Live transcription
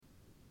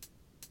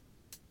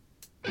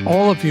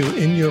all of you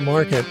in your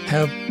market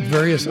have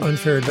various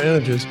unfair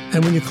advantages.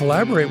 And when you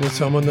collaborate with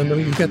someone, then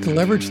you get to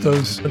leverage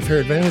those unfair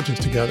advantages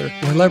together.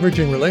 We're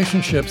leveraging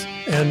relationships,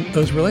 and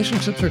those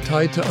relationships are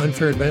tied to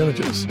unfair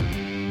advantages.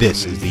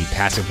 This is the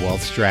Passive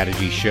Wealth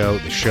Strategy Show,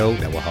 the show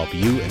that will help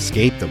you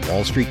escape the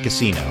Wall Street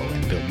casino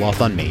and build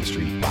wealth on Main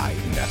Street by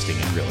investing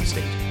in real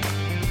estate.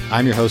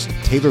 I'm your host,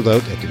 Taylor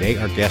Lote, and today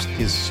our guest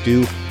is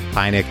Stu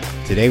Heinecke.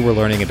 Today we're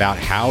learning about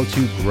how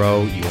to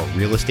grow your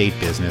real estate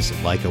business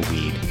like a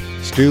weed.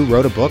 Stu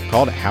wrote a book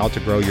called How to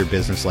Grow Your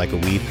Business Like a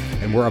Weed,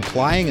 and we're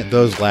applying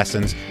those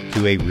lessons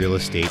to a real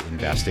estate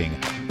investing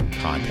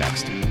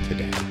context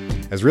today.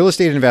 As real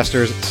estate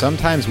investors,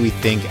 sometimes we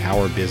think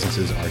our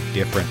businesses are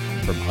different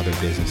from other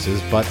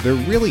businesses, but they're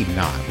really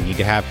not. We need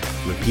to have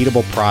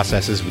repeatable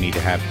processes. We need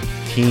to have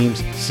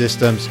teams,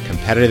 systems,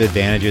 competitive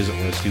advantages, or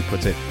as Stu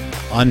puts it,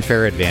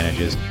 unfair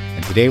advantages.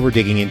 And today we're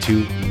digging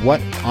into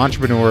what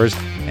entrepreneurs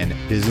and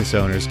business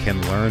owners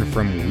can learn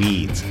from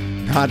weeds.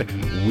 Not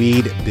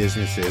weed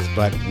businesses,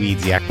 but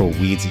weeds, the actual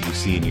weeds that you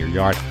see in your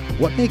yard.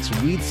 What makes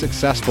weeds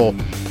successful,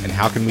 and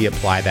how can we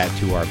apply that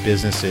to our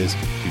businesses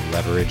to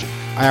leverage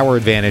our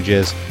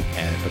advantages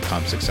and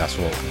become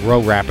successful,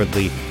 grow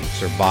rapidly,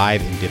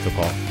 survive in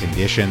difficult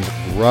conditions,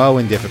 grow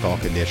in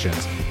difficult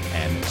conditions,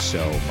 and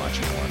so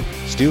much more.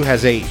 Stu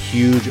has a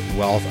huge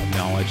wealth of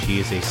knowledge. He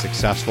is a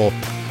successful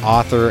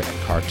author and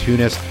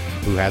cartoonist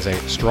who has a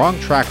strong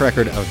track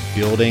record of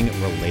building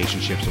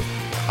relationships with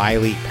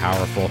highly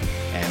powerful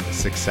and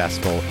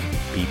successful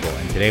people.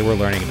 And today we're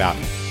learning about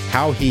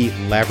how he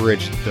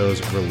leveraged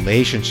those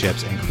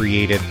relationships and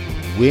created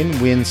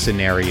win-win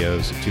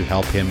scenarios to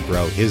help him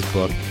grow his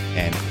book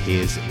and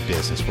his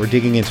business. We're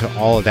digging into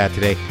all of that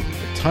today.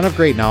 A ton of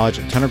great knowledge,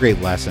 a ton of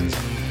great lessons.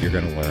 You're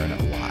going to learn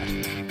a lot.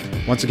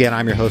 Once again,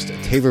 I'm your host,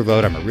 Taylor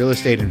Lote. I'm a real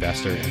estate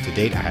investor, and to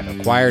date, I have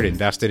acquired,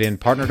 invested in,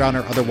 partnered on,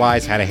 or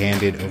otherwise had a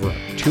hand in over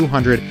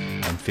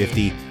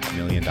 $250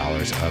 million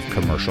of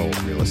commercial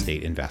real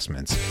estate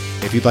investments.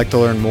 If you'd like to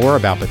learn more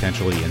about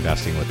potentially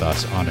investing with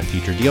us on a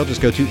future deal,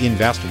 just go to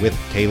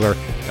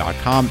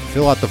investwithtaylor.com,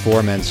 fill out the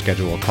form, and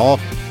schedule a call,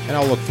 and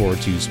I'll look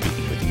forward to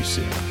speaking with you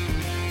soon.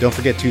 Don't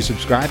forget to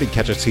subscribe and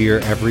catch us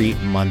here every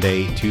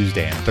Monday,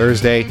 Tuesday, and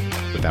Thursday.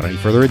 Without any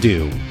further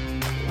ado,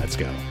 let's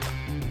go.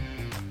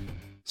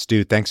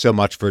 Stu, thanks so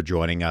much for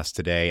joining us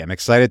today. I'm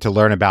excited to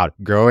learn about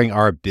growing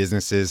our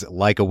businesses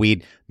like a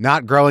weed,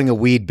 not growing a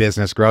weed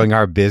business, growing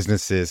our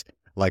businesses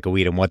like a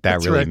weed and what that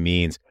That's really right.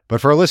 means. But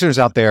for our listeners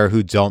out there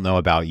who don't know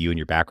about you and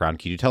your background,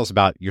 can you tell us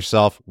about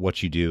yourself,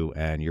 what you do,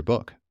 and your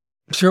book?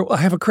 Sure. I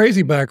have a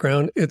crazy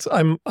background.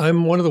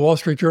 I'm one of the Wall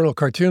Street Journal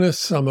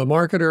cartoonists. I'm a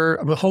marketer.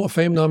 I'm a Hall of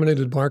Fame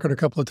nominated marketer a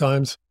couple of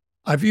times.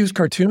 I've used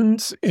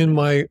cartoons in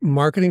my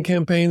marketing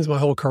campaigns my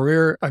whole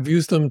career. I've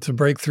used them to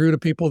break through to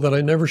people that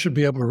I never should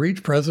be able to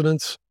reach: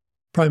 presidents,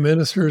 prime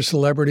ministers,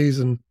 celebrities,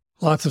 and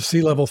lots of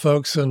C-level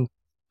folks. And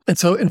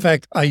so, in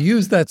fact,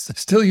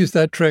 still use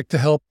that trick to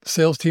help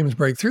sales teams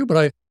break through.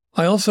 But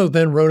I also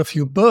then wrote a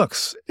few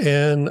books,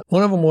 and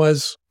one of them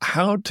was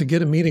How to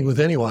Get a Meeting with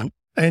Anyone.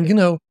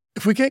 And,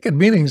 if we can't get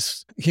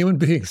meetings, human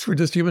beings, we're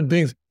just human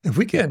beings. If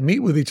we can't meet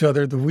with each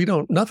other,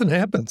 then nothing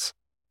happens.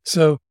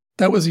 So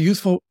that was a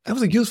useful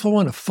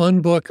one, a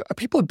fun book.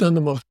 People have done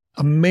the most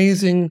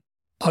amazing,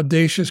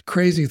 audacious,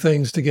 crazy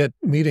things to get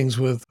meetings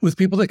with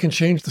people that can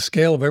change the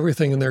scale of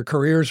everything in their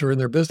careers or in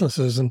their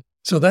businesses. And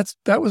so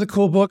that was a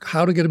cool book,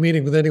 How to Get a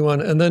Meeting with Anyone.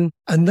 And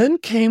then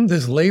came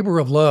this labor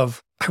of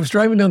love. I was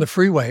driving down the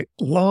freeway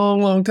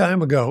long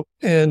time ago,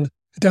 and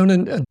down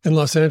in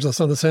Los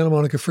Angeles on the Santa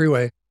Monica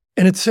Freeway.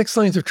 And it's 6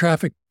 lanes of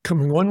traffic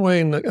coming one way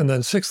and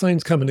then 6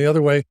 lanes coming the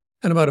other way,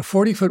 and about a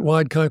 40-foot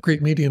wide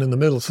concrete median in the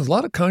middle. So a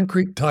lot of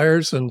concrete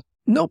tires and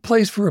no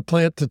place for a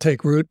plant to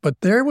take root. But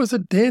there was a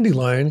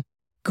dandelion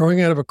growing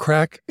out of a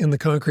crack in the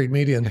concrete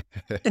median.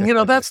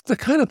 And, that's the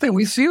kind of thing,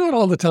 we see that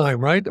all the time,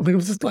 right? I mean, it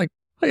was just like,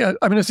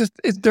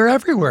 they're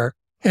everywhere.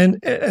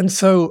 And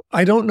so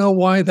I don't know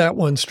why that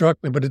one struck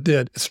me, but it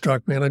did. It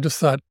struck me. And I just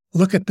thought,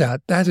 look at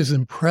that. That is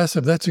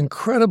impressive. That's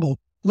incredible.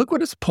 Look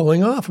what it's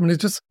pulling off. I mean,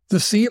 it's just the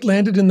seed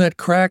landed in that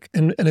crack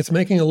and it's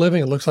making a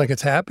living. It looks like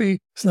it's happy.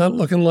 It's not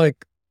looking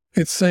like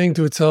it's saying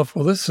to itself,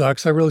 well, this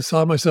sucks. I really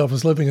saw myself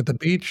as living at the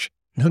beach.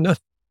 No,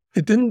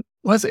 it didn't.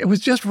 It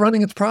was just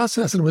running its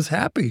process and it was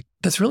happy.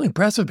 That's really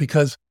impressive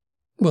because,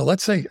 well,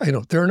 let's say,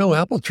 there are no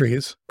apple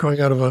trees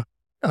growing out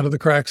of the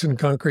cracks in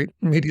concrete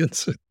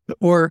medians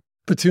or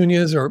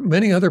petunias or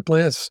many other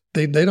plants.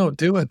 They don't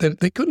do it.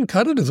 They couldn't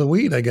cut it as a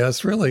weed, I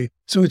guess, really.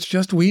 So it's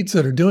just weeds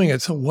that are doing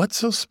it. So what's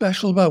so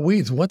special about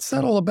weeds? What's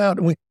that all about?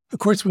 And of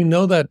course, we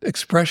know that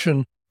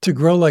expression, to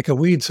grow like a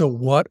weed. So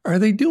what are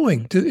they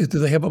doing? Do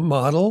they have a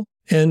model?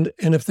 And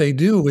if they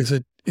do, is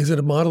it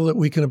a model that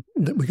we can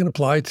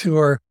apply to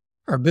our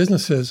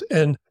businesses?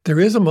 And there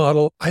is a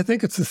model. I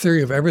think it's the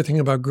theory of everything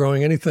about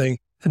growing anything.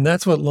 And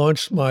that's what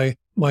launched my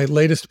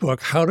latest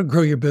book, How to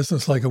Grow Your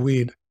Business Like a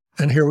Weed.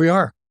 And here we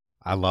are.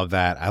 I love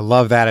that. I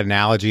love that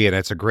analogy. And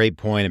it's a great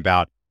point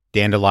about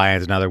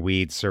dandelions and other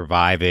weeds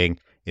surviving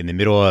in the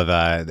middle of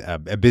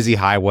a busy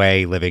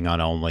highway, living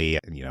on only,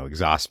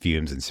 exhaust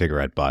fumes and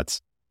cigarette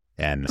butts.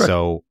 And right.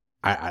 So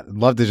I'd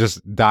love to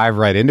just dive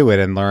right into it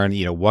and learn,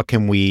 what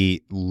can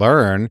we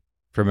learn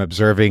from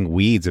observing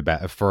weeds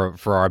for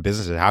our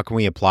businesses? How can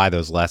we apply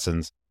those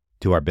lessons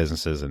to our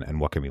businesses, and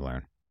what can we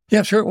learn?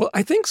 Yeah, sure. Well,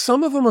 I think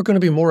some of them are going to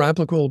be more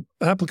applicable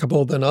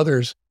than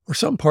others, or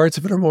some parts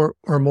of it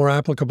are more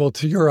applicable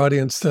to your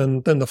audience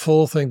than the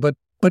full thing. But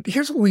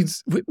here's what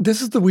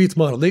this is the weeds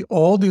model. They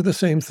all do the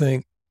same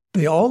thing.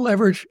 They all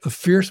leverage a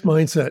fierce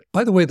mindset.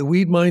 By the way, the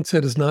weed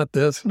mindset is not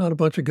this, not a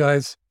bunch of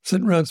guys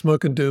sitting around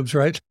smoking doobs,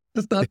 right?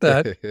 It's not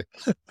that.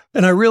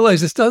 And I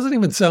realize this doesn't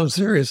even sound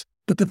serious,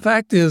 but the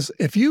fact is,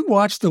 if you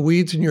watch the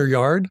weeds in your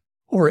yard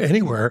or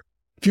anywhere,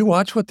 if you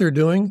watch what they're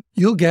doing,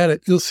 you'll get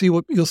it. You'll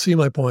see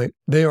my point.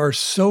 They are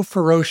so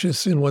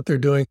ferocious in what they're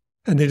doing,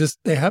 and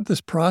they have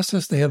this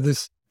process. They have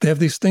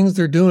these things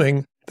they're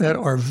doing that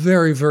are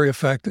very, very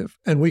effective,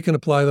 and we can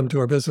apply them to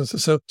our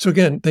businesses. So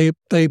again,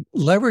 they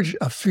leverage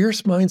a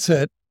fierce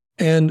mindset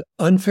and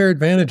unfair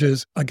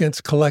advantages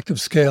against collective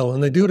scale,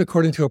 and they do it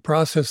according to a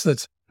process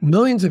that's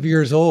millions of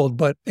years old,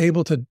 but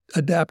able to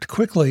adapt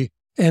quickly.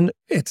 And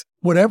it's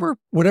whatever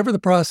the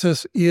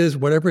process is,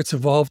 whatever it's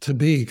evolved to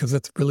be, because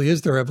that really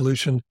is their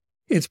evolution,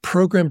 it's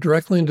programmed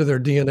directly into their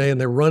DNA,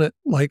 and they run it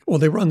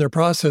they run their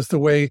process the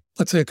way,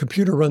 let's say, a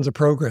computer runs a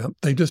program.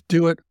 They just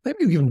do it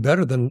maybe even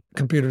better than a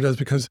computer does,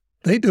 because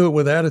they do it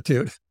with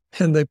attitude,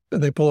 and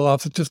they pull it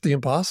off. It's just the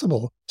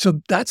impossible.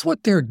 So that's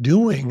what they're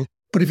doing.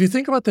 But if you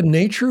think about the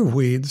nature of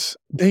weeds,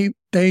 they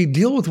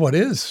deal with what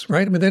is,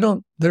 right? I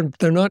mean,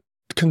 they're not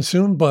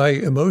consumed by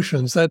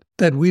emotions. That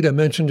weed I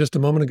mentioned just a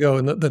moment ago,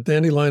 and the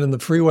dandelion in the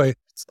freeway,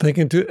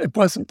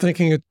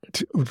 it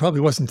probably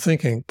wasn't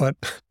thinking, but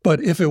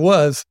if it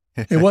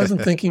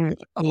wasn't thinking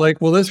like,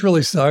 well, this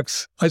really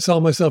sucks. I saw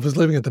myself as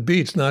living at the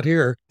beach, not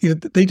here.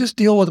 They just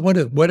deal with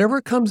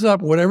whatever comes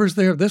up, whatever's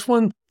there. This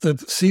one, the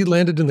seed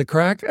landed in the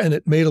crack and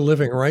it made a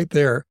living right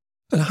there.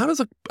 And how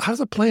does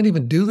a plant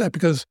even do that?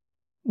 Because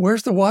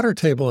where's the water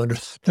table under?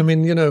 I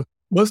mean,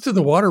 most of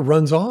the water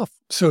runs off.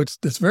 So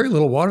it's very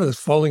little water that's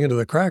falling into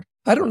the crack.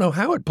 I don't know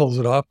how it pulls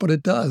it off, but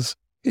it does.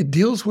 It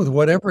deals with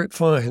whatever it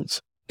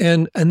finds.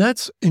 And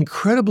that's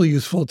incredibly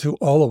useful to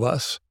all of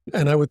us.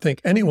 And I would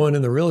think anyone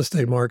in the real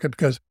estate market,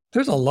 because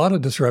there's a lot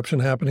of disruption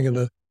happening in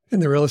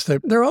the real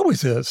estate. There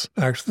always is,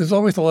 actually. There's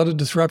always a lot of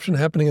disruption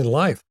happening in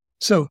life.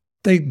 So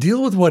they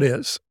deal with what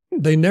is.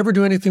 They never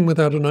do anything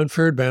without an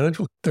unfair advantage.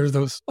 There's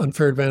those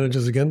unfair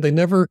advantages again. They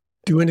never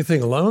do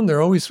anything alone.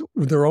 They're always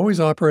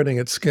operating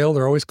at scale.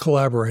 They're always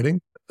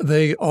collaborating.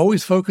 They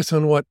always focus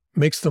on what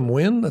makes them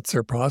win. That's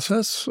their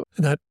process.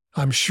 And that,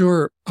 I'm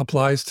sure,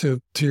 applies to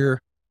your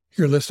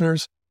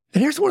listeners.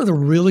 And here's one of the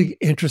really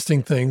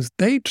interesting things.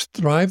 They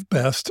thrive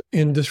best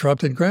in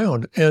disrupted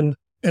ground. And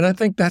I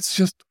think that's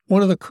just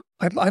one of the,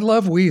 I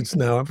love weeds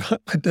now.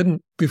 I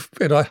didn't, I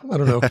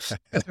don't know,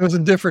 it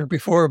wasn't different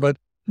before, but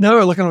now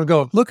I look at them and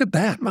go, look at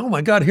that. Oh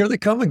my God, here they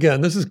come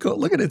again. This is good.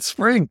 Look at it,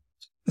 spring.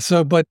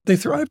 So, but they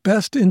thrive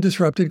best in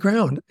disrupted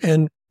ground.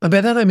 And by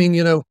that, I mean,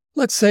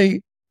 let's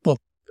say,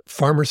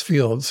 farmers'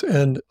 fields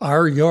and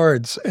our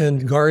yards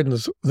and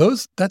gardens,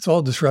 that's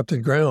all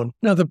disrupted ground.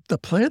 Now, the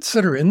plants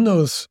that are in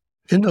those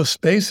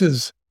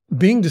spaces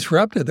being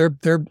disrupted,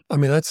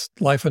 that's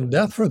life and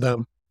death for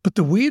them. But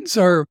the weeds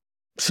are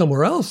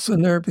somewhere else,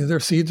 and their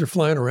seeds are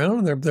flying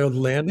around, and they're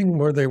landing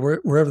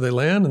wherever they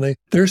land, and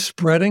they're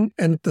spreading.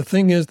 And the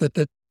thing is that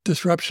the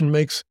disruption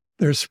makes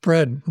their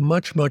spread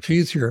much, much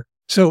easier.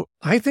 So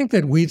I think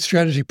that weed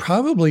strategy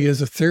probably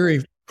is a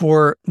theory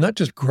for not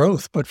just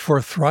growth, but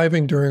for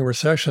thriving during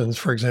recessions,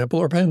 for example,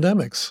 or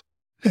pandemics.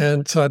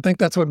 And so I think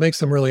that's what makes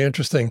them really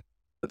interesting.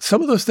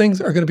 Some of those things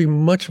are going to be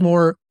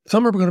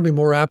some are going to be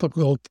more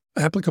applicable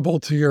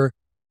to your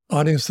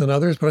audience than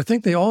others, but I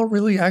think they all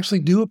really actually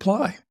do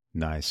apply.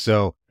 Nice.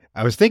 So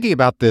I was thinking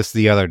about this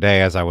the other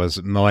day as I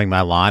was mowing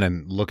my lawn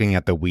and looking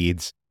at the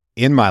weeds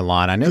in my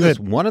lawn. I noticed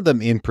one of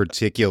them in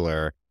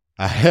particular,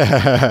 it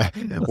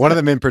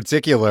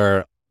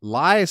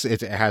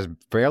has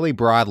fairly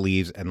broad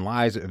leaves and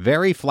lies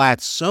very flat,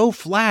 so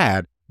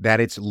flat that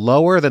it's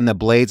lower than the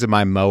blades of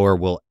my mower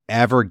will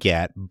ever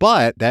get.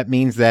 But that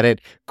means that it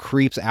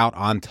creeps out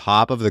on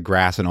top of the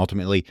grass and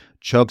ultimately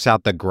chokes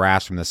out the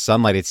grass from the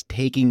sunlight. It's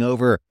taking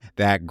over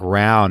that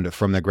ground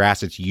from the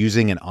grass. It's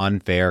using an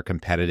unfair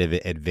competitive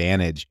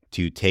advantage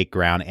to take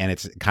ground. And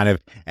it's kind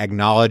of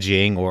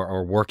acknowledging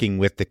or working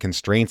with the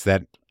constraints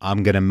that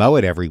I'm going to mow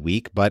it every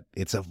week, but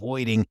it's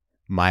avoiding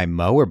my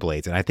mower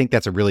blades. And I think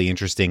that's a really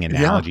interesting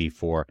analogy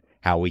for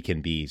how we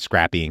can be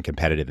scrappy and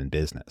competitive in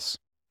business.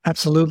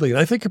 Absolutely. And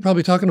I think you're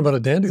probably talking about a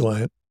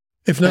dandelion.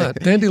 If not,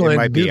 dandelions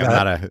might do be.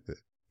 that.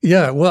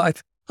 Yeah. Well,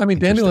 I mean,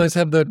 dandelions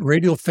have that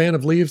radial fan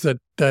of leaves that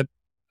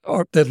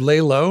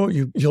lay low.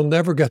 You'll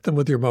never get them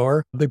with your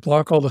mower. They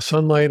block all the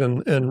sunlight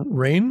and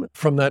rain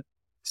from that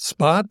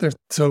spot.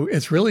 So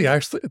it's really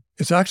actually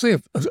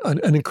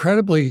an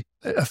incredibly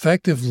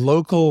effective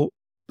local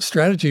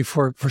strategy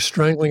for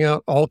strangling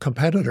out all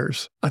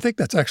competitors. I think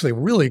that's actually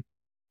really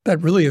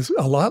is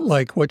a lot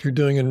like what you're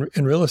doing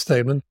in real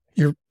estate. And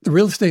the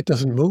real estate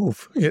doesn't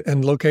move,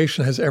 and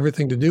location has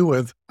everything to do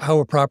with how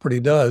a property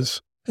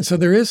does. And so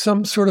there is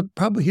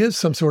probably is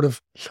some sort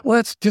of, well,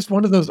 that's just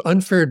one of those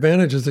unfair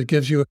advantages that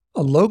gives you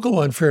a local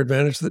unfair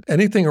advantage that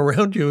anything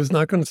around you is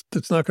not going to,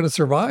 it's not going to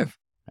survive.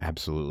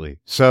 Absolutely.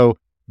 So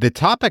the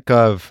topic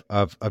of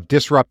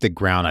disrupted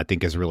ground, I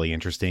think, is really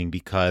interesting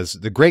because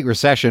the Great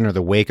Recession, or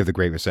the wake of the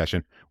Great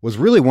Recession, was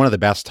really one of the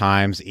best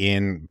times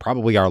in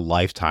probably our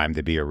lifetime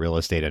to be a real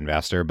estate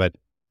investor. But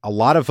a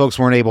lot of folks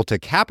weren't able to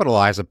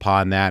capitalize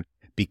upon that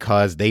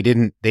because they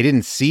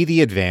didn't see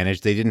the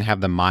advantage. They didn't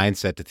have the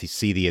mindset to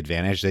see the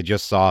advantage. They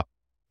just saw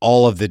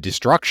all of the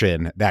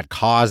destruction that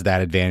caused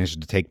that advantage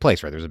to take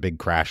place, right? There's a big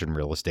crash in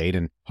real estate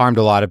and harmed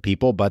a lot of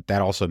people, but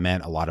that also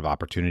meant a lot of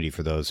opportunity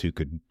for those who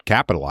could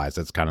capitalize.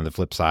 That's kind of the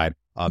flip side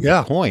of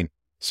the coin.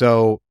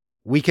 So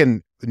we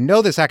can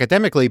know this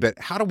academically, but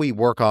how do we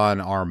work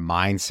on our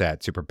mindset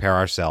to prepare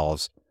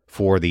ourselves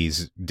for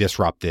these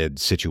disrupted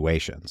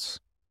situations?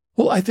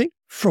 Well, I think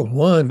for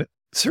one,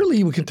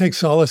 certainly we can take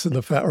solace in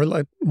the fact, or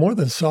like more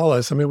than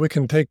solace. I mean, we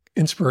can take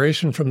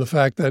inspiration from the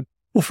fact that,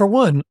 well, for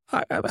one,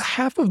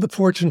 half of the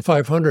Fortune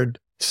 500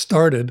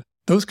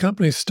 those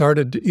companies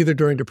started either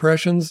during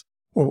depressions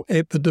or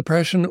the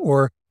depression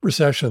or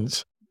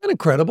recessions. Isn't that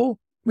incredible?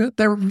 I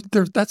mean,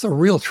 that's a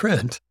real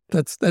trend.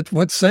 That's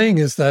what's saying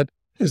is that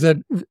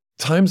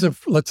times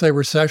of, let's say,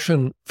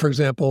 recession, for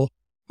example,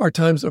 are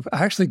times of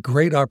actually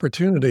great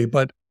opportunity.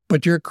 But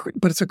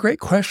it's a great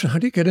question. How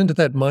do you get into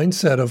that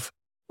mindset of,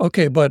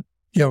 okay, but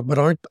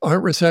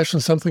aren't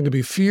recessions something to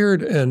be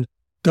feared? And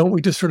don't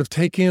we just sort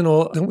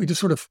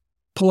of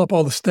pull up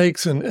all the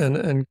stakes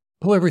and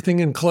pull everything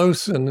in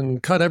close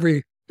and cut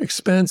every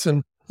expense?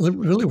 And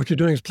really what you're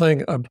doing is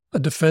playing a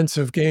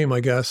defensive game,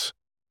 I guess,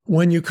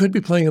 when you could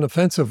be playing an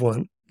offensive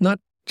one. Not,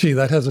 gee,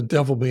 that has a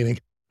devil meaning.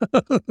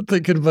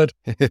 Thinking, but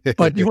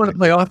you want to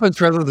play offense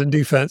rather than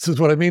defense is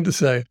what I mean to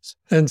say.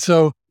 And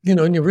so,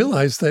 and you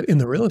realize that in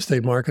the real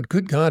estate market,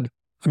 good God,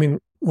 I mean,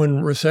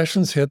 when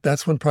recessions hit,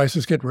 that's when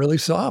prices get really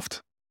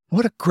soft.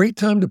 What a great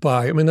time to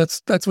buy. I mean,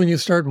 that's when you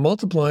start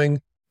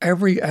multiplying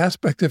every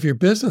aspect of your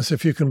business.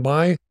 If you can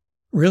buy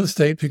real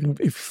estate, if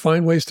you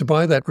find ways to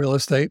buy that real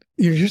estate,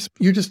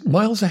 you're just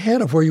miles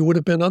ahead of where you would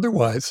have been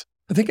otherwise.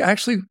 I think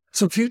actually,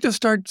 so if you just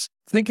start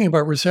thinking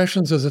about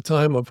recessions as a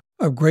time of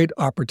great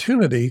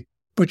opportunity,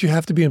 but you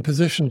have to be in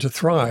position to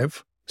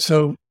thrive.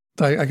 So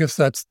I guess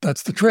that's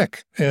the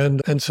trick.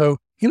 And so,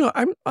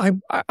 I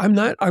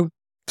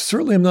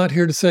certainly am not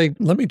here to say,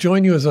 let me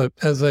join you as an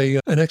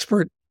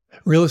expert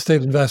real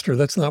estate investor.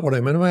 That's not what I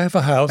meant. I have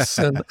a house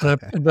and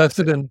I've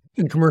invested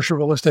in commercial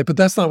real estate, but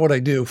that's not what I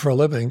do for a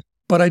living.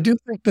 But I do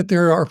think that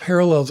there are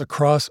parallels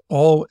across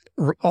all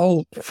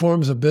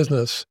forms of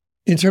business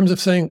in terms of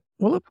saying,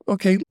 well,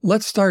 okay,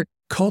 let's start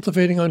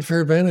cultivating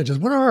unfair advantages.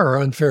 What are our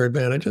unfair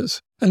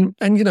advantages? And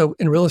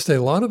in real estate,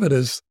 a lot of it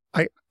is,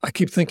 I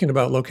keep thinking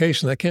about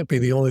location. That can't be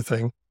the only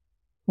thing.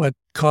 What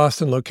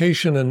cost and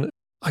location, and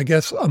I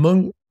guess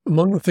among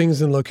the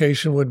things in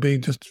location would be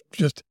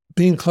just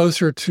being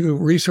closer to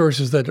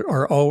resources that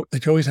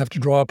you always have to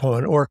draw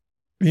upon, or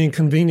being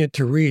convenient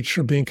to reach,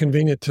 or being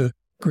convenient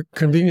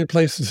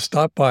places to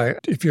stop by.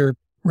 If you're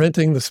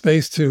renting the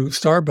space to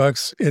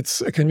Starbucks,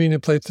 it's a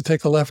convenient place to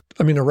take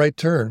a right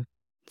turn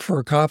for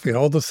a coffee, and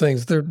all those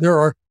things.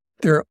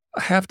 There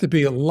have to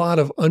be a lot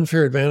of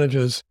unfair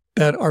advantages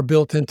that are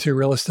built into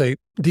real estate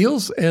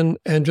deals and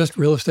just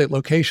real estate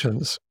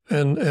locations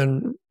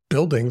and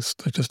buildings,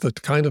 just the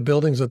kind of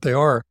buildings that they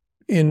are.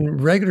 In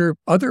regular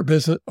other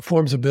business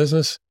forms of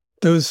business,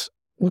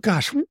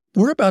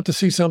 we're about to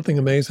see something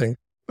amazing.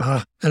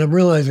 And I'm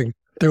realizing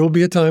there will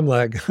be a time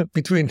lag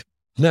between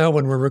now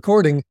when we're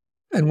recording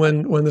and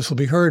when this will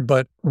be heard.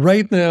 But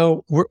right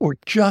now, we're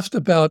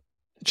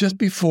just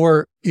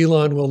before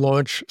Elon will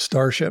launch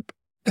Starship,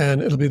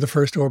 and it'll be the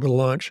first orbital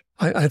launch.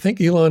 I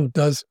think Elon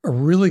does a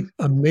really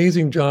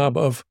amazing job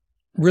of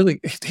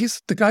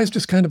the guy's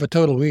just kind of a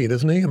total weed,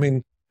 isn't he? I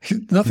mean,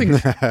 nothing.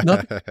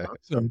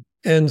 Awesome.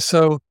 And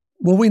so,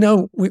 well, we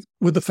know with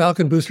the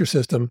Falcon booster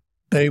system,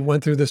 they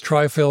went through this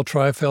try, fail,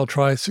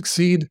 try,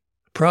 succeed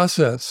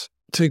process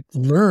to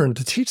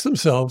to teach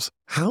themselves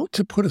how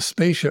to put a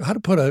spaceship, how to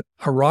put a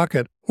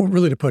rocket, or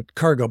really to put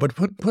cargo, but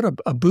put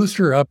a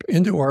booster up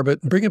into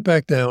orbit, bring it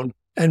back down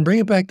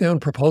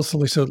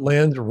propulsively so it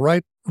lands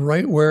right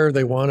where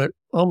they want it,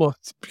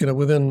 almost,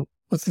 within,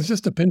 it's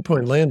just a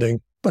pinpoint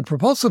landing, but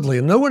propulsively.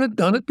 And no one had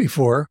done it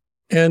before.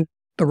 And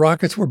the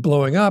rockets were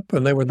blowing up,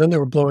 and they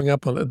were blowing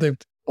up a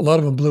lot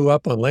of them blew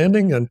up on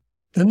landing, and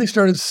then they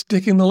started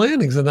sticking the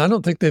landings. And I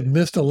don't think they've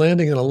missed a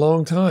landing in a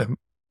long time.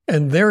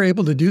 And they're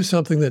able to do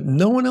something that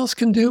no one else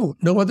can do.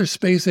 No other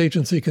space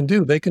agency can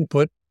do. They can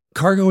put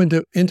cargo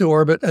into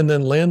orbit and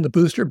then land the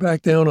booster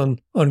back down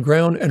on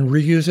ground and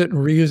reuse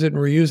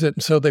it.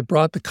 And so they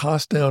brought the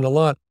cost down a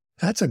lot.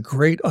 That's a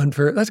great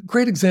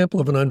example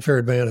of an unfair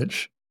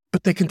advantage.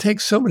 But they can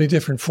take so many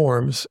different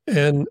forms.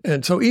 And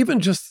so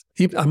even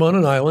I'm on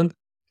an island,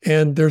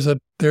 and there's a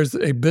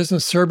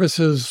business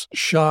services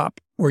shop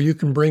where you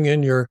can bring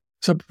in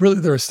really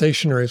they're a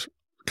stationary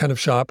kind of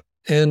shop,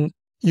 and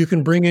you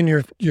can bring in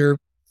your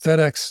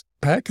FedEx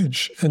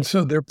package. And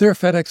so they're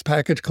FedEx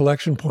package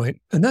collection point.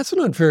 And that's an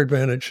unfair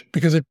advantage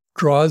because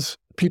draws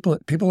people.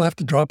 People have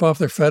to drop off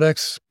their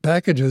FedEx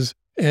packages,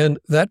 and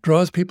that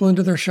draws people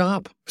into their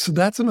shop. So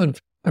that's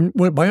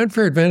by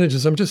unfair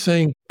advantages, I'm just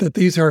saying that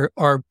these are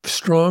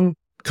strong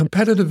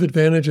competitive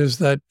advantages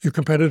that your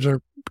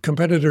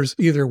competitors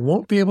either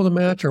won't be able to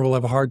match or will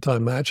have a hard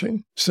time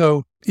matching.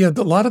 So yeah,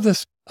 a lot of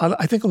this,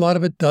 I think a lot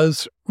of it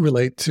does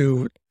relate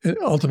to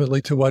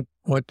ultimately to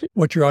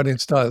what your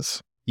audience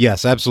does.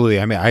 Yes, absolutely.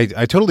 I mean,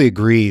 I totally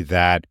agree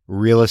that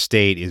real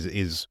estate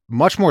is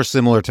much more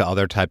similar to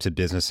other types of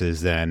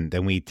businesses than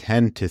we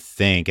tend to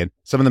think. And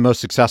some of the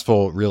most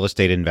successful real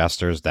estate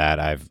investors that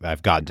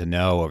I've gotten to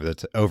know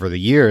over the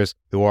years,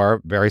 who are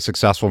very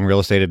successful in real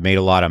estate, have made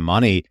a lot of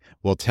money,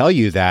 will tell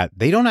you that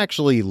they don't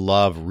actually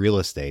love real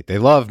estate. They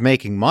love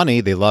making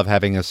money. They love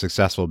having a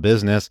successful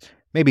business.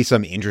 Maybe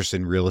some interest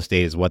in real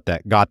estate is what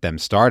that got them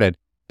started,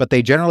 but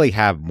they generally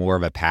have more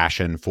of a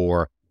passion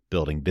for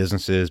building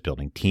businesses,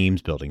 building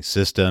teams, building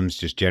systems,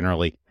 just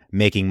generally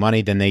making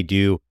money than they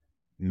do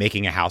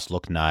making a house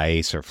look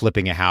nice or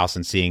flipping a house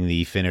and seeing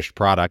the finished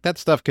product. That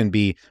stuff can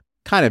be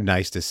kind of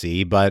nice to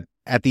see, but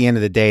at the end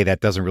of the day,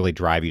 that doesn't really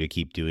drive you to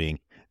keep doing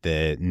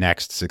the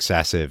next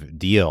successive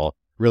deal.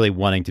 Really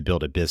wanting to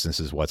build a business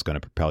is what's going to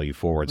propel you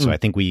forward. So I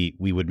think we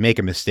would make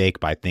a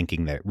mistake by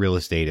thinking that real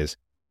estate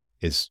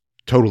is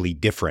totally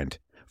different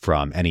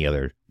from any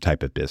other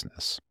type of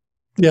business.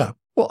 Yeah.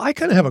 Well, I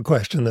kind of have a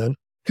question then.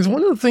 Because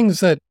one of the things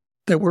that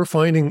we're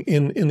finding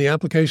in the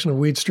application of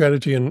weed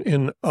strategy and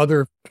in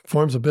other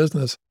forms of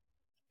business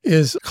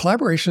is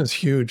collaboration is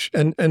huge.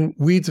 And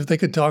weeds, if they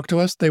could talk to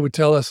us, they would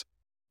tell us,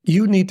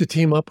 you need to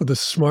team up with the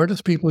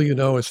smartest people you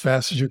know as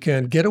fast as you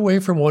can. Get away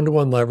from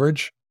one-to-one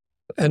leverage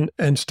and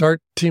start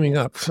teaming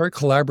up, start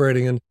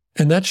collaborating.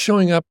 And that's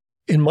showing up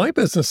in my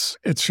business.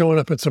 It's showing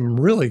up in some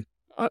really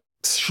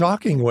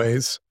shocking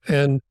ways.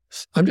 And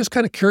I'm just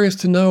kind of curious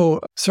to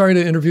know, sorry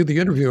to interview the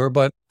interviewer,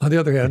 but on the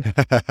other hand,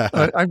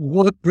 I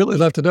would really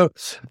love to know,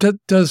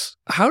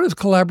 how does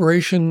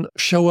collaboration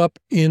show up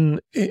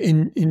in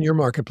your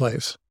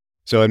marketplace?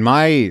 So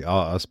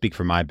I'll speak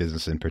for my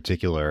business in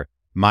particular.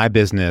 My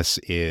business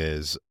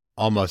is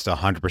almost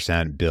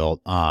 100%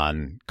 built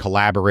on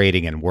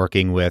collaborating and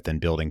working with and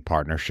building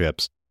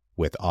partnerships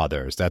with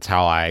others. That's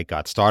how I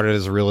got started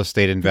as a real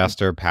estate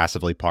investor,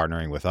 passively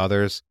partnering with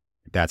others.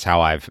 That's how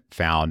I've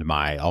found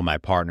all my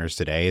partners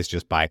today, is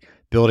just by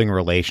building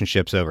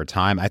relationships over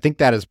time. I think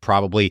that is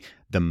probably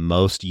the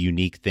most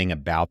unique thing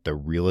about the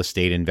real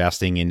estate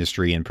investing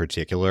industry in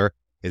particular,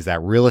 is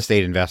that real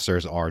estate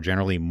investors are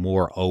generally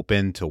more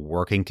open to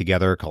working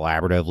together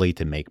collaboratively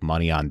to make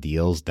money on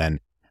deals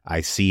than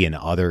I see in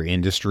other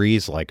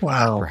industries like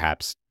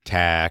perhaps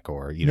tech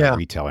or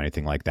retail or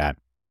anything like that.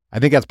 I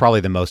think that's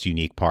probably the most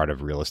unique part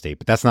of real estate,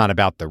 but that's not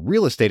about the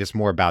real estate. It's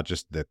more about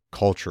just the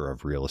culture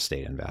of real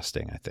estate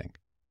investing, I think.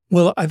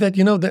 Well, I bet,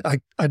 that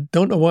I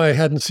don't know why I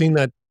hadn't seen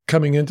that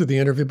coming into the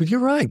interview, but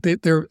you're right.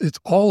 It's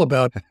all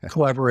about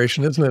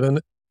collaboration, isn't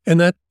it? And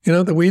that,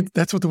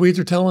 that's what the weeds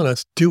are telling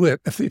us. Do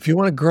it. If you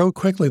want to grow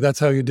quickly, that's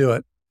how you do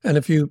it. And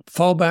if you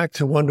fall back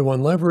to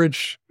one-to-one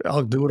leverage,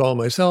 I'll do it all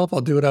myself.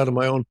 I'll do it out of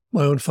my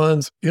own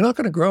funds. You're not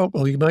going to grow.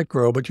 Well, you might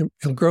grow, but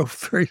you'll grow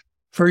very,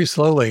 very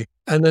slowly.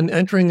 And then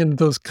entering into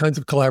those kinds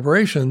of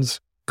collaborations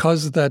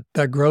causes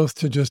that growth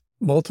to just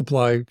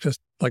multiply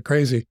just like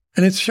crazy.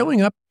 And it's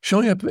showing up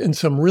in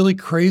some really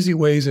crazy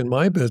ways in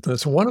my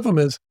business. One of them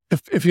is,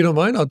 if you don't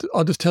mind,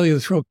 I'll just tell you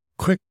this real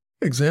quick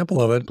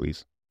example of it.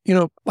 Please.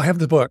 I have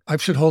the book. I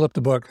should hold up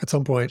the book at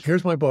some point.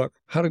 Here's my book.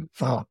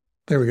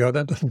 There we go.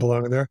 That doesn't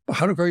belong in there.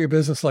 How to Grow Your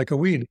Business Like a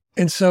Weed.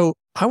 And so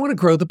I want to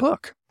grow the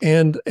book.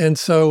 And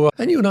so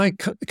you and I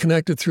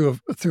connected through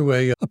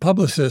a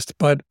publicist,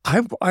 but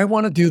I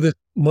want to do this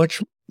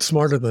much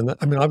smarter than that.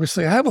 I mean,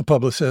 obviously I have a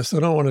publicist. I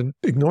don't want to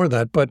ignore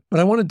that, but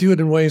I want to do it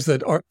in ways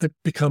that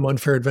become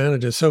unfair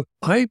advantages. So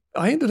I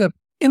ended up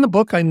in the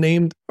book, I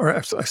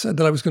said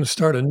that I was going to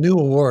start a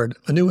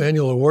new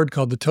annual award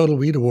called the Total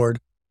Weed Award.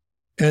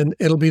 And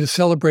it'll be to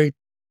celebrate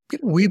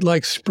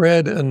weed-like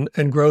spread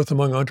and growth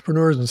among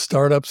entrepreneurs and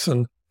startups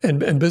and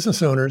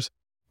business owners.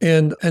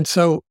 And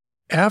so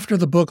after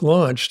the book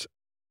launched,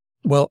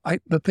 well,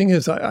 the thing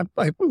is,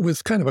 it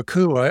was kind of a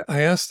coup. I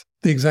asked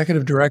the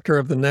executive director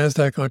of the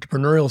NASDAQ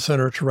Entrepreneurial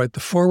Center to write the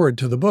foreword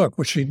to the book,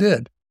 which she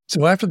did.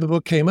 So after the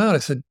book came out, I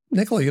said,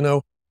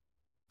 Nicola,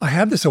 I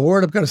have this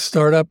award. I've got a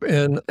startup,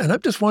 and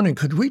I'm just wondering,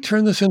 could we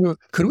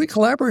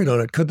collaborate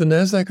on it? Could the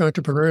NASDAQ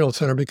Entrepreneurial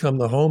Center become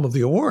the home of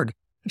the award?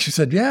 And she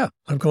said, yeah.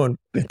 I'm going,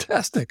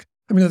 fantastic.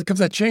 I mean, because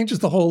that changes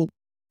the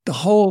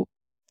whole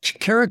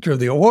character of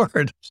the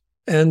award.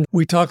 And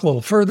we talked a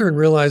little further and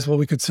realized, well,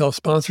 we could sell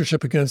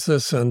sponsorship against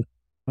this, and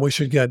we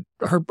should get,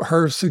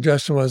 her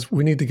suggestion was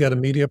we need to get a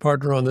media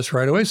partner on this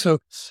right away. So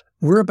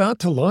we're about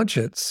to launch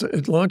it. So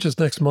it launches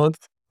next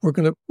month. We're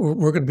going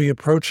to be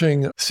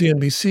approaching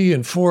CNBC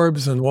and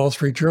Forbes and Wall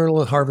Street Journal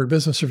and Harvard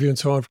Business Review and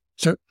so on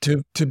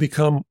to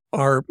become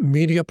our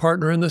media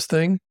partner in this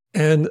thing.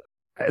 And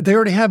they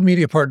already have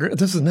media partner.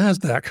 This is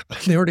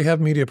NASDAQ. They already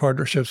have media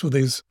partnerships with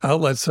these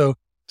outlets. So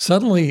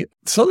suddenly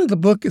the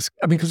book is,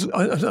 because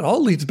it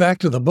all leads back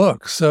to the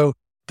book. So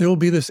there will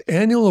be this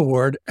annual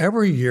award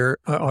every year,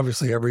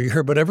 obviously every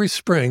year, but every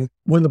spring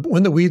when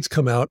the weeds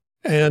come out.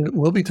 And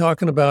we'll be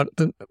talking about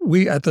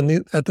we at the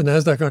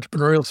NASDAQ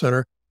Entrepreneurial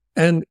Center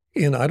and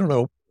in, I don't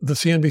know, the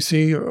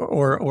CNBC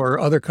or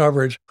other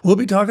coverage, we'll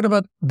be talking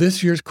about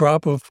this year's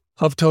crop of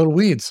total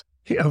weeds,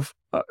 of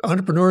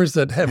entrepreneurs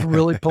that have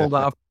really pulled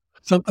off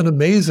something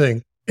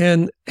amazing.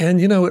 And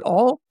it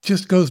all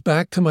just goes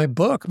back to my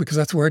book because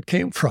that's where it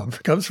came from.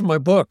 It comes from my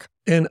book.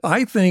 And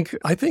I think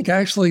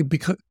actually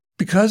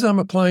because I'm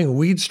applying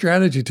weed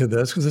strategy to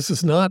this, because this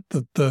is not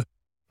the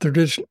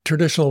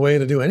traditional way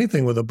to do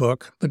anything with a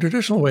book. The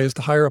traditional way is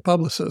to hire a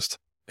publicist.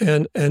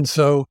 And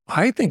so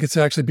I think it's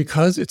actually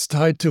because it's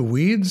tied to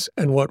weeds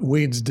and what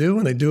weeds do,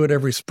 and they do it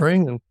every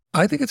spring. And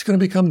I think it's going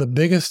to become the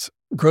biggest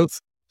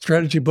growth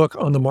strategy book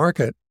on the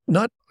market.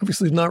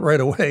 Obviously not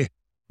right away,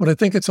 but I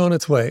think it's on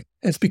its way.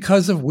 It's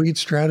because of weed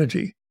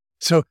strategy.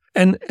 So,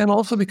 and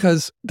also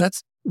because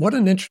that's what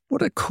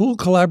a cool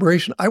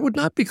collaboration. I would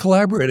not be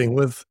collaborating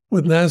with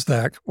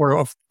NASDAQ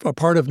or a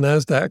part of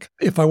NASDAQ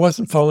if I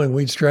wasn't following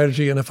weed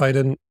strategy and if I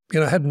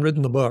hadn't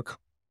written the book.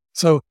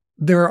 So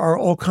there are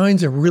all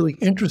kinds of really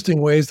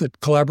interesting ways that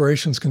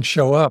collaborations can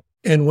show up.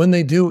 And when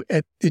they do,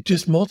 it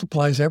just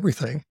multiplies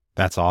everything.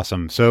 That's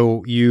awesome.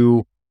 So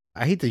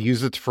I hate to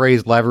use the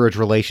phrase leverage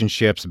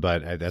relationships,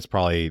 but that's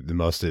probably the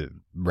most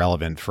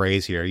relevant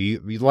phrase here. You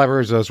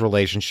leverage those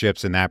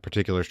relationships in that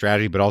particular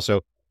strategy, but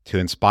also to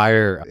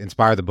inspire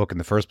the book in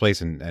the first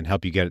place and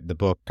help you get the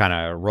book kind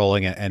of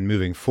rolling and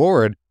moving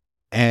forward.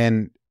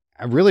 And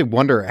I really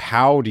wonder,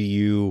 how do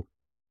you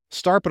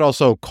start, but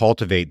also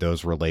cultivate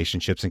those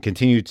relationships and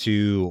continue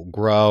to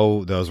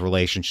grow those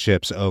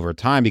relationships over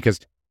time? Because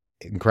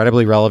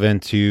incredibly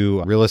relevant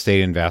to real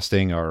estate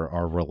investing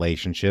are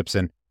relationships.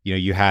 And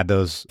you had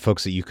those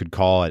folks that you could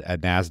call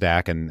at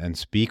NASDAQ and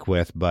speak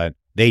with, but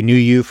they knew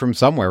you from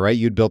somewhere, right?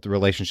 You'd built the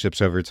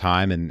relationships over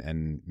time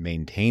and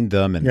maintained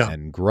them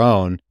and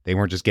grown. They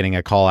weren't just getting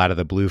a call out of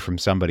the blue from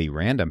somebody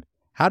random.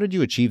 How did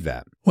you achieve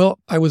that? Well,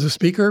 I was a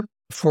speaker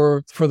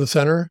for the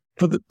center,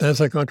 for the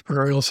NASDAQ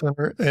Entrepreneurial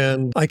Center,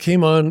 and I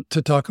came on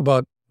to talk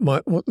about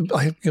my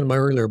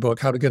earlier book,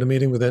 How to Get a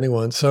Meeting with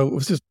Anyone. So it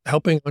was just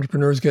helping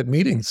entrepreneurs get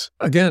meetings.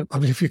 Again, I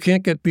mean, if you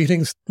can't get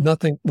meetings,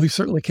 we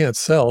certainly can't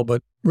sell,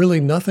 but really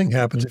nothing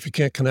happens if you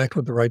can't connect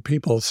with the right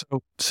people.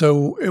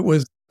 So it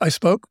was, I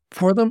spoke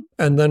for them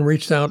and then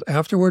reached out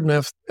afterward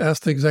and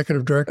asked the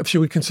executive director,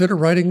 should we consider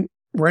writing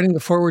the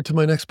foreword to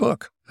my next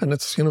book? And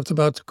it's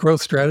about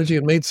growth strategy.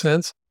 It made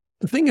sense.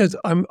 The thing is,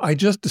 I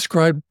just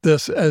described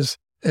this as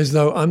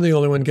though I'm the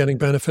only one getting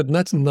benefit, and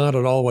that's not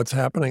at all what's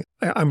happening.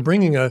 I'm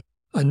bringing a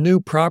new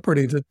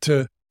property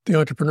to the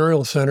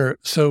Entrepreneurial Center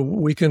so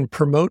we can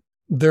promote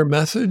their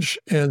message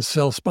and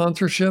sell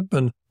sponsorship,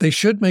 and they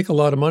should make a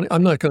lot of money.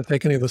 I'm not going to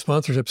take any of the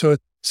sponsorship,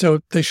 so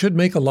they should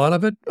make a lot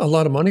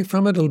of money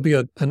from it. It'll be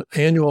an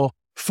annual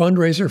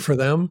fundraiser for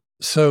them.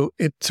 So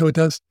it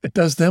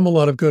does them a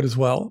lot of good as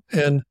well.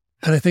 And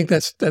I think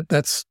that's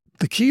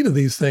the key to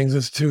these things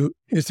is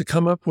to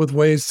come up with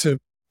ways to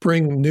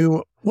bring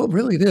new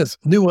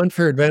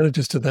unfair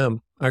advantages to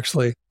them.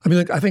 Actually, I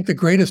mean, I think the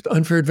greatest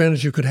unfair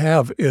advantage you could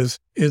have is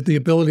the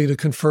ability to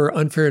confer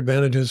unfair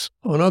advantages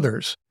on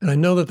others. And I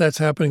know that that's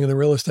happening in the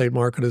real estate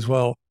market as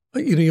well.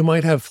 You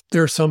might have,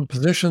 there are some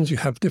positions, you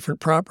have different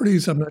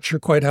properties. I'm not sure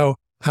quite how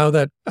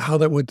that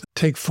would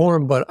take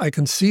form, but I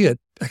can see it.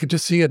 I could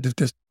just see it.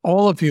 Just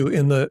all of you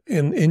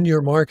in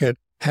your market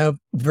have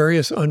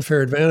various unfair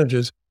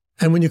advantages.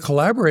 And when you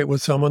collaborate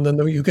with someone, then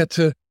you get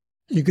to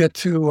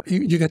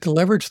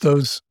leverage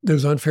those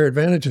unfair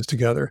advantages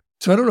together.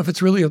 So I don't know if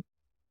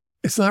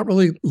it's not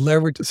really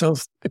leverage. It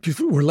sounds, if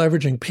we're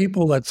leveraging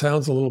people, that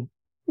sounds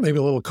maybe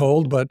a little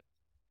cold, but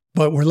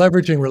we're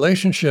leveraging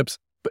relationships,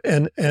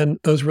 and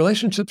those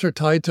relationships are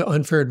tied to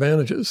unfair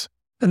advantages.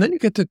 And then you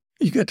get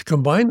to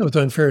combine those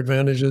unfair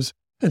advantages,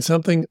 and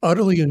something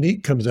utterly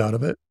unique comes out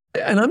of it.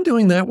 And I'm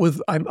doing that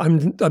with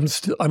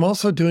I'm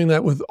also doing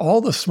that with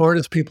all the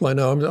smartest people I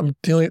know. I'm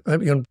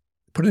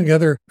putting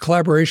together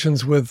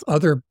collaborations with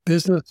other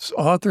business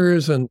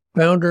authors and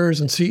founders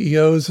and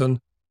CEOs, and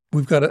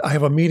I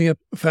have a media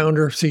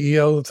founder,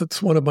 CEO,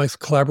 that's one of my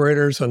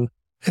collaborators,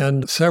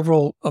 and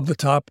several of the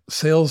top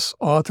sales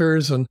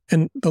authors, and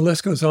the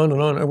list goes on and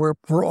on. And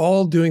we're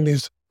all doing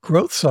these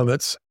growth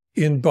summits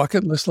in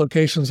bucket list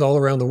locations all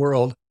around the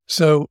world.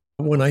 So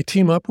when I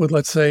team up with,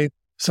 let's say,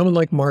 someone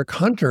like Mark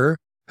Hunter,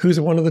 who's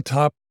one of the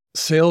top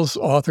sales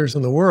authors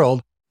in the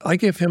world, I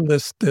give him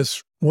this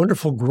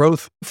wonderful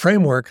growth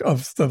framework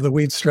of the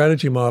weed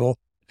strategy model,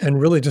 and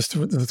really just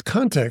the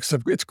context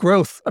of its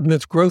growth. I mean,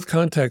 it's growth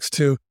context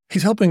to,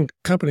 he's helping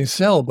companies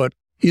sell, but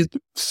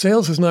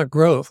sales is not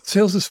growth.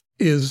 Sales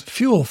is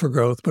fuel for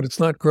growth, but it's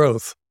not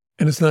growth,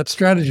 and it's not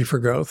strategy for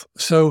growth.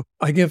 So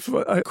I give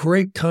a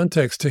great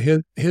context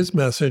to his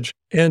message,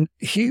 and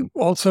he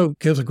also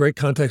gives a great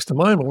context to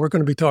mine. But we're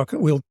going to be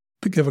talking. We'll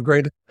give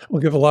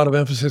a lot of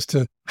emphasis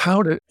to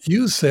how to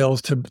use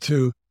sales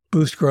to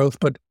boost growth.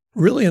 But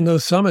really, in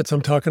those summits,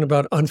 I'm talking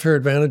about unfair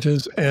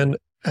advantages and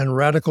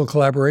radical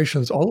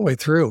collaborations all the way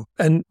through.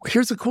 And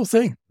here's the cool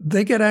thing.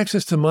 They get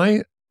access to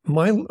my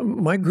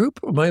my group,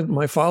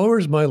 my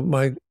followers,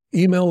 my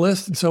email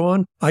list and so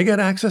on, I get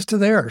access to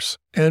theirs.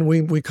 And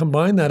we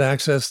combine that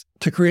access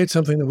to create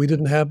something that we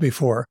didn't have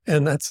before.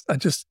 And that's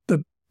just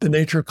the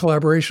nature of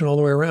collaboration all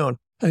the way around.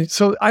 And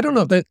so I don't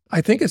know that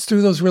I think it's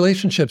through those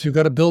relationships. You've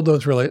got to build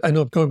those I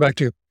know, going back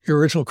to your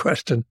original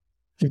question,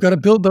 you've got to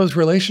build those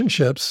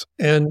relationships,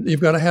 and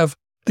you've got to have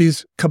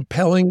these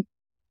compelling,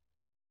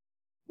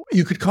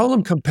 you could call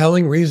them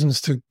compelling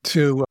reasons to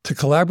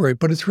collaborate,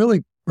 but it's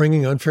really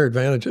bringing unfair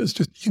advantages,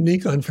 just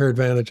unique unfair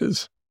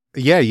advantages.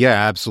 Yeah,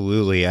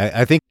 absolutely.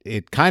 I think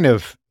it kind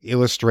of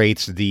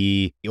illustrates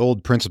the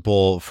old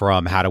principle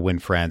from How to Win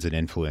Friends and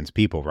Influence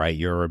People, right?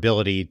 Your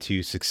ability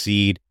to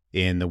succeed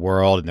in the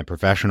world, in the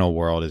professional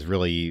world, is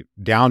really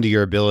down to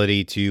your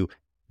ability to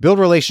build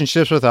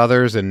relationships with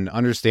others and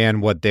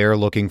understand what they're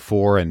looking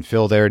for and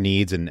fill their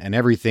needs and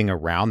everything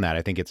around that.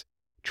 I think it's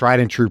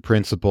tried and true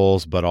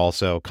principles, but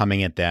also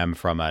coming at them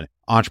from an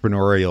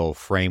entrepreneurial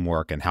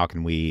framework and how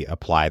can we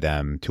apply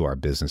them to our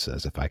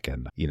businesses, if I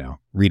can,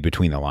 read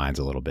between the lines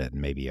a little bit and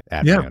maybe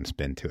add my own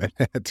spin to it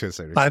to a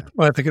certain extent.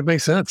 I think it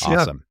makes sense.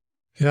 Awesome.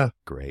 Yeah.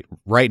 Great.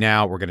 Right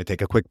now, we're going to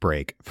take a quick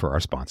break for our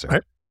sponsor.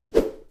 Right.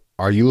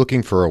 Are you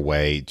looking for a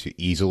way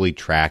to easily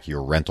track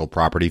your rental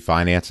property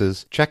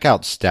finances? Check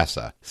out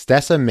Stessa.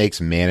 Stessa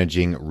makes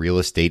managing real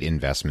estate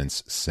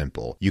investments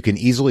simple. You can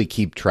easily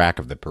keep track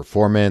of the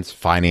performance,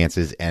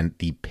 finances, and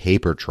the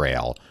paper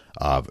trail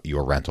of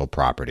your rental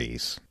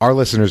properties. Our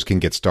listeners can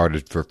get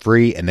started for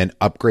free and then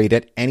upgrade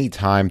at any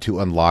time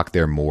to unlock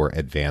their more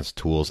advanced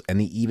tools. And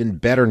the even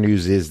better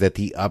news is that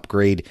the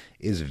upgrade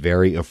is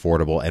very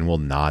affordable and will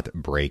not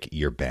break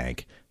your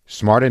bank.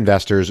 Smart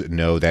investors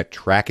know that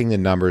tracking the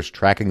numbers,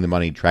 tracking the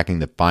money, tracking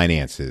the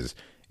finances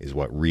is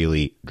what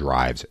really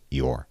drives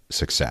your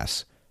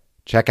success.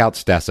 Check out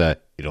Stessa.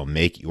 It'll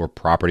make your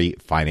property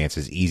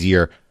finances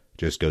easier.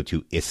 Just go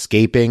to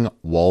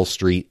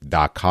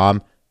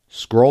escapingwallstreet.com,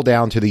 scroll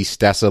down to the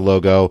Stessa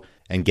logo,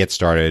 and get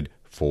started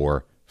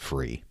for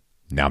free.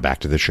 Now back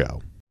to the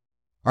show.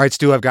 All right,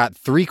 Stu, I've got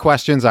 3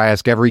 questions I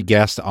ask every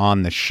guest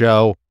on the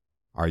show.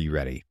 Are you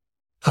ready?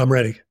 I'm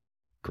ready.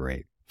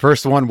 Great.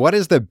 First one, what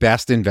is the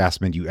best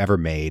investment you ever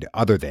made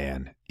other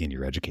than in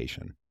your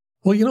education?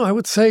 Well, I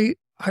would say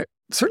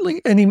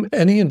certainly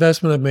any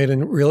investment I've made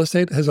in real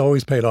estate has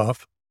always paid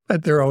off.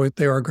 They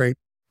are great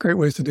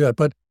ways to do that.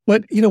 But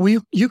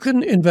you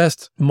can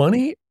invest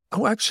money.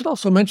 Oh, I should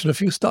also mention a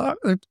few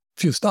stocks, a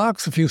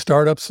few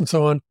startups, and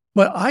so on.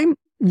 But I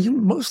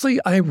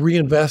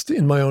reinvest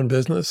in my own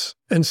business,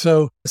 and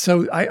so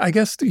I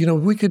guess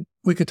we could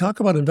talk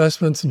about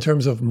investments in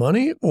terms of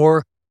money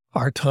or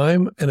our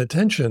time and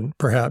attention,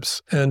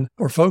 perhaps,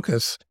 or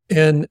focus.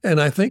 And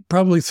I think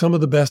probably some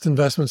of the best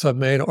investments I've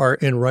made are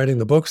in writing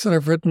the books that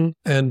I've written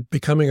and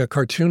becoming a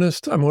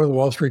cartoonist. I'm one of the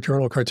Wall Street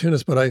Journal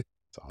cartoonists, but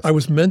I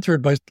was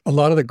mentored by a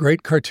lot of the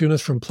great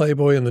cartoonists from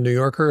Playboy and the New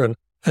Yorker,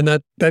 and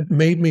that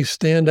made me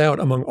stand out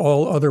among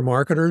all other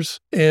marketers.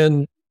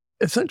 And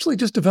essentially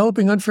just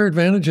developing unfair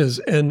advantages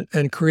and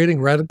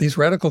creating these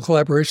radical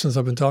collaborations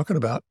I've been talking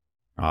about.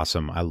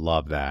 Awesome. I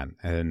love that.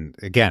 And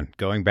again,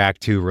 going back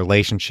to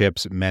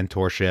relationships,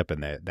 mentorship,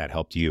 and that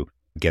helped you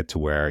get to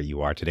where you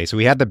are today. So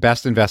we had the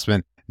best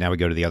investment. Now we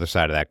go to the other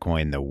side of that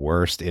coin, the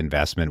worst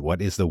investment. What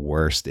is the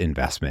worst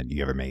investment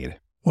you ever made?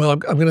 Well,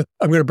 I'm gonna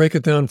break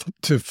it down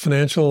to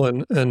financial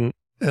and then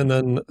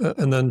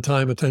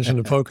time, attention,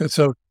 and focus.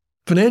 So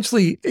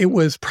financially, it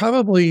was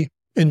probably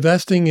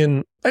investing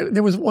in.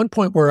 There was one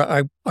point where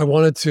I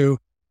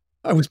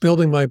was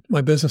building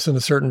my business in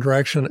a certain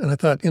direction, and I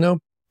thought,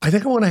 I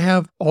think I want to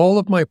have all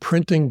of my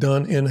printing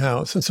done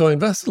in-house. And so I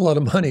invested a lot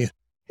of money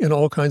in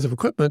all kinds of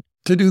equipment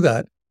to do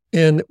that.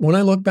 And when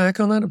I look back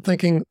on that, I'm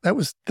thinking that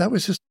was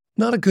just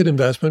not a good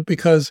investment,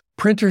 because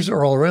printers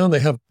are all around.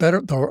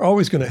 They're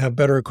always going to have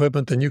better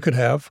equipment than you could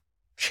have,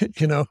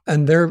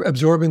 and they're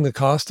absorbing the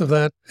cost of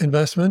that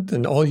investment.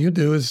 And all you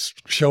do is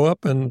show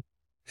up and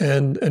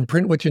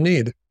print what you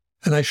need.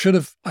 And I should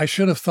have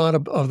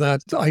thought of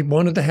that. I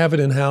wanted to have it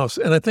in-house.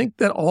 And I think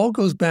that all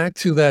goes back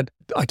to that.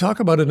 I talk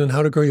about it in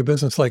How to Grow Your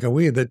Business Like a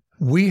Weed, that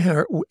we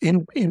are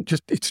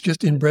it's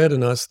just inbred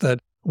in us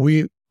that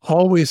we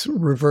always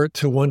revert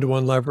to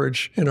one-to-one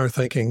leverage in our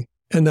thinking.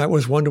 And that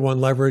was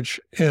one-to-one leverage.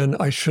 And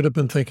I should have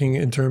been thinking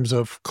in terms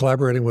of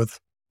collaborating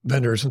with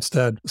vendors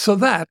instead. So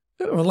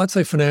let's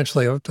say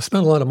financially, I've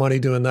spent a lot of money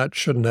doing that,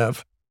 shouldn't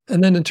have.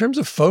 And then in terms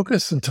of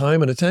focus and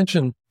time and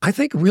attention, I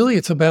think really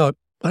it's about,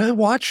 I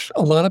watch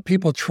a lot of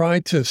people try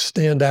to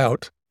stand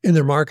out in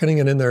their marketing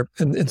and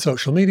in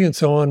social media and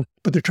so on,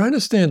 but they're trying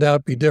to stand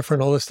out, be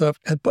different, all this stuff.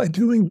 And by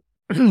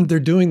they're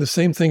doing the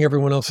same thing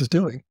everyone else is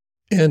doing.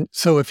 And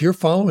so if you're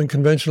following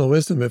conventional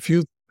wisdom,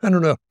 I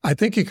don't know, I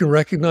think you can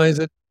recognize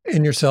it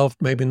in yourself,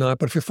 maybe not,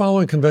 but if you're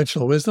following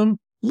conventional wisdom,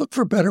 look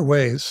for better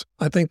ways.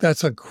 I think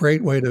that's a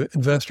great way to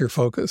invest your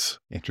focus.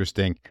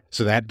 Interesting.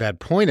 So that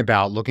point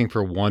about looking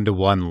for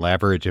one-to-one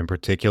leverage in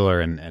particular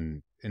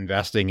and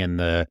investing in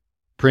the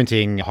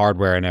printing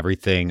hardware and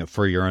everything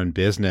for your own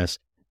business.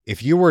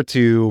 If you were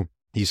to,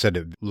 you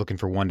said looking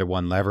for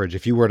one-to-one leverage,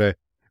 if you were to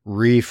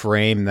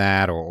reframe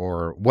that,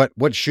 or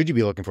what should you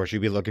be looking for? Should you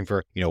be looking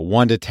for,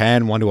 1 to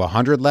 10, 1 to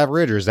 100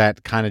 leverage, or is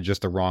that kind of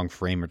just the wrong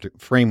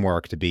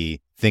framework to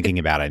be thinking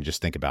about it and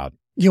just think about?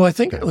 I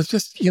think it was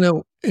just,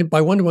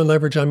 by one-to-one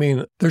leverage, I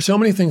mean, there's so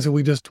many things that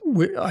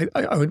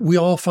we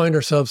all find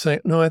ourselves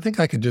saying, no, I think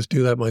I could just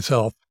do that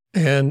myself.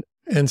 And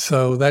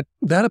so that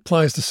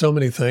applies to so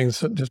many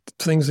things, just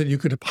things that you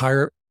could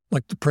hire,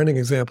 like the printing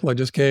example I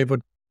just gave, but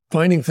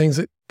finding things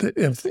that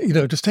if,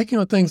 just taking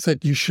on things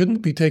that you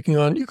shouldn't be taking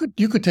on. You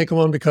could take them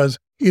on because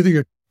either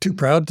you're too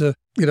proud to,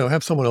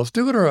 have someone else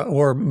do it,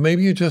 or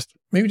maybe you just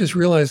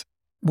realize,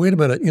 wait a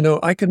minute,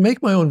 I can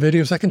make my own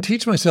videos. I can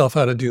teach myself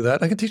how to do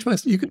that. We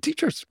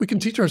can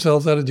teach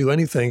ourselves how to do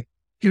anything.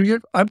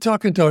 I'm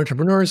talking to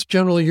entrepreneurs.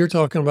 Generally, you're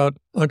talking about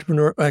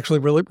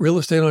real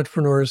estate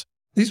entrepreneurs.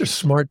 These are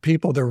smart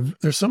people.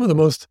 They're some of the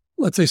most,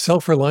 let's say,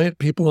 self-reliant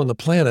people on the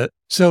planet.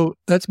 So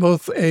that's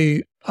both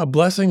a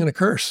blessing and a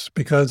curse,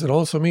 because it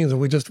also means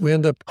that we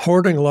end up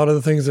hoarding a lot of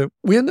the things that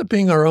we end up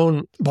being our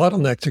own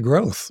bottleneck to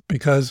growth,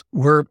 because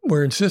we're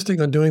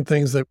insisting on doing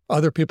things that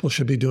other people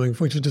should be doing.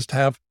 We should just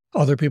have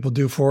other people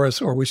do for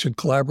us, or we should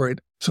collaborate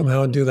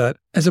somehow and do that,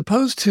 as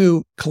opposed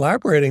to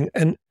collaborating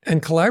and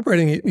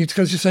collaborating.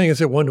 Because you're saying,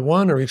 is it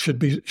 1-to-1, or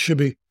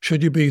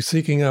should you be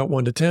seeking out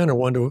 1 to 10 or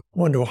 1 to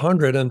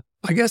 100? And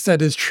I guess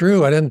that is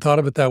true. I hadn't thought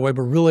of it that way,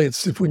 but really,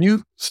 it's when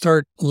you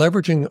start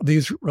leveraging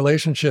these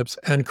relationships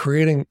and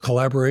creating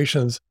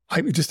collaborations.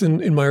 I just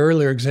in my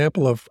earlier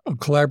example of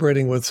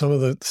collaborating with some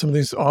of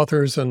these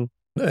authors and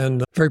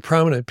very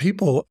prominent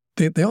people.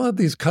 They all have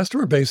these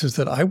customer bases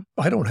that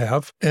I don't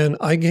have, and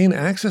I gain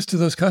access to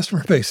those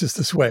customer bases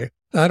this way.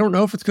 I don't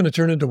know if it's going to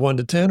turn into 1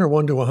 to 10 or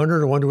 1 to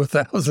 100 or 1 to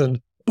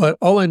 1,000, but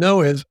all I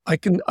know is I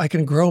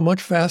can grow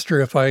much faster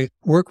if I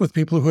work with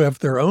people who have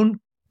their own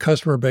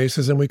customer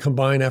bases and we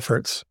combine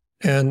efforts,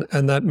 and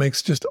that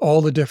makes just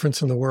all the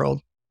difference in the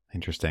world.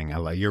 Interesting.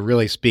 You're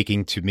really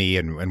speaking to me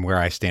and where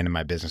I stand in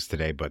my business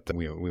today, but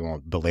we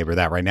won't belabor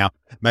that right now.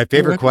 My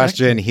favorite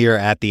question here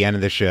at the end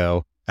of the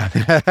show.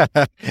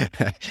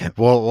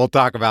 We'll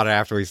talk about it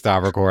after we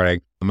stop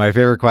recording. My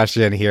favorite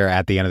question here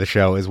at the end of the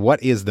show is,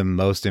 what is the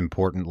most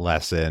important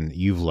lesson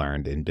you've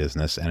learned in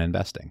business and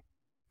investing?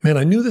 Man,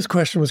 I knew this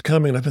question was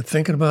coming. I've been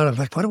thinking about it.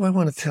 Like, what do I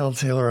want to tell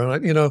Taylor?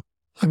 And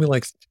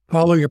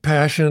follow your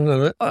passion.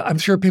 And I'm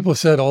sure people have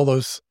said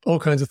all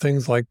kinds of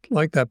things like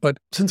that. But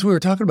since we were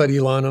talking about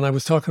Elon, and I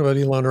was talking about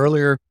Elon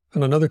earlier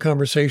in another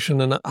conversation,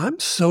 and I'm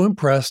so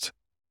impressed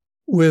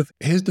with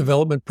his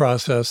development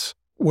process,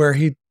 where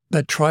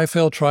that try,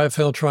 fail,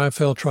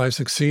 try,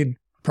 succeed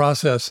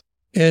process.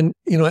 And,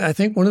 I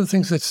think one of the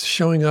things that's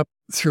showing up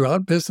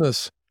throughout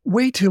business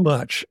way too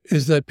much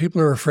is that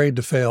people are afraid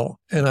to fail.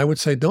 And I would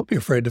say, don't be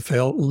afraid to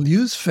fail.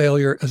 Use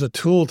failure as a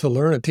tool to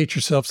learn and teach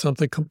yourself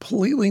something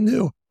completely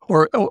new,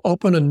 or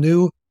open a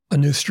new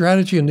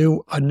strategy,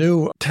 a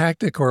new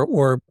tactic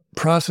or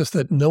process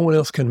that no one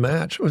else can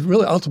match.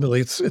 Really,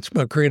 ultimately, it's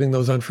about creating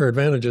those unfair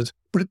advantages.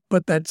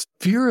 But that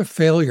fear of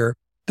failure,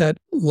 that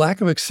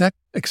lack of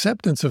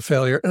acceptance of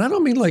failure. And I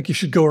don't mean like you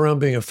should go around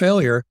being a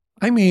failure.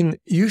 I mean,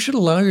 you should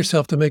allow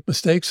yourself to make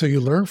mistakes so you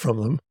learn from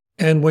them.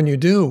 And when you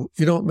do,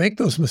 you don't make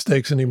those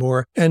mistakes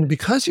anymore. And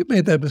because you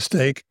made that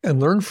mistake and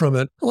learned from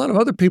it, a lot of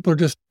other people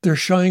they're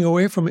shying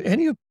away from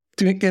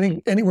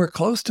getting anywhere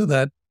close to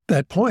that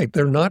point.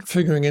 They're not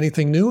figuring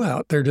anything new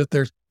out.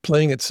 They're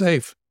playing it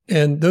safe.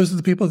 And those are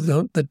the people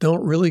that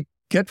don't really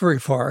get very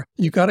far.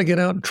 You got to get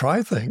out and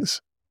try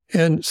things.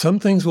 And some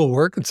things will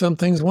work and some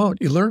things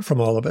won't. You learn from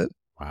all of it.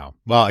 Wow.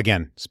 Well,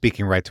 again,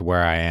 speaking right to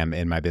where I am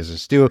in my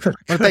business, Stu, I want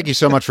to thank you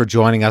so much for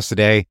joining us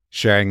today,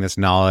 sharing this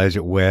knowledge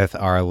with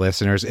our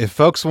listeners. If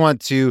folks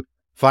want to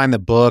find the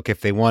book,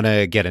 if they want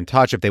to get in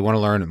touch, if they want to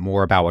learn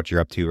more about what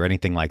you're up to or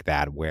anything like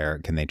that, where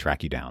can they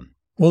track you down?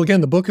 Well, again,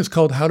 the book is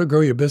called How to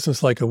Grow Your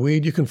Business Like a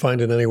Weed. You can find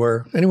it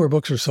anywhere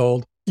books are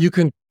sold. You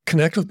can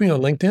connect with me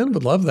on LinkedIn.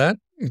 Would love that.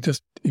 If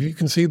you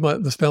can see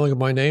the spelling of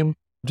my name,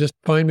 just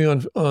find me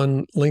on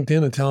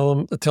LinkedIn and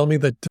tell me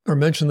that, or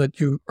mention that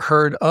you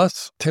heard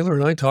us, Taylor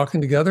and I, talking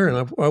together,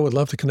 and I would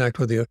love to connect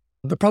with you.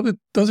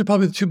 Those are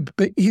probably the two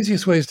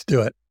easiest ways to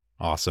do it.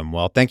 Awesome.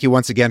 Well, thank you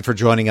once again for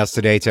joining us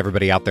today. To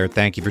everybody out there,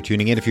 thank you for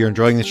tuning in. If you're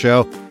enjoying the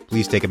show,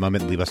 please take a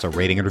moment and leave us a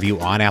rating and review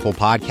on Apple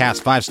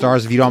Podcasts. 5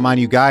 stars if you don't mind,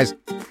 you guys.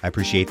 I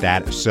appreciate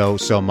that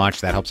so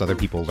much. That helps other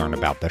people learn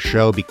about the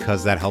show,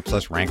 because that helps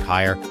us rank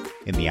higher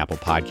in the Apple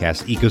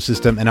Podcast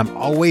ecosystem. And I'm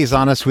always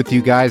honest with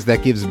you guys.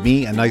 That gives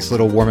me a nice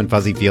little warm and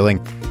fuzzy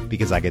feeling,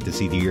 because I get to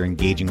see that you're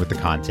engaging with the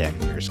content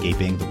and you're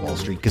escaping the Wall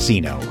Street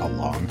casino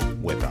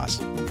along with us.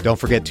 Don't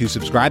forget to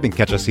subscribe and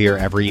catch us here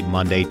every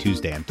Monday,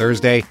 Tuesday, and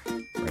Thursday.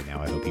 Right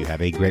now, I hope you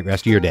have a great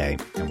rest of your day,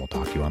 and we'll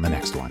talk to you on the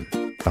next one.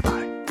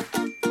 Bye-bye.